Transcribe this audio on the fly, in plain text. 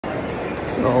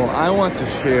So I want to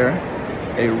share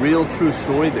a real true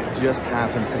story that just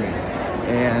happened to me.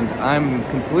 And I'm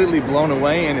completely blown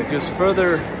away, and it just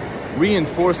further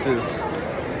reinforces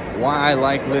why I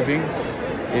like living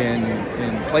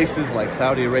in places like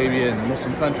Saudi Arabia and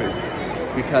Muslim countries,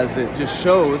 because it just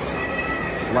shows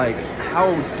like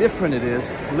how different it is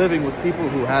living with people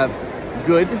who have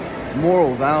good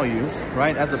moral values,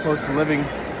 right, as opposed to living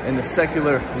in the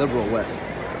secular liberal West.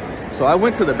 So I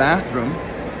went to the bathroom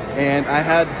and I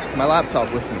had my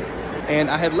laptop with me, and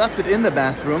I had left it in the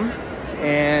bathroom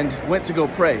and went to go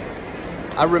pray.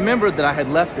 I remembered that I had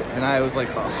left it, and I was like,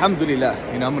 alhamdulillah,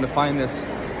 I'm gonna find this,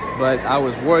 but I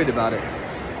was worried about it.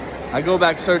 I go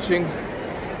back searching,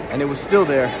 and it was still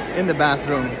there in the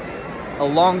bathroom a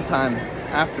long time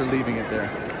after leaving it there.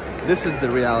 This is the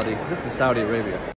reality. This is Saudi Arabia.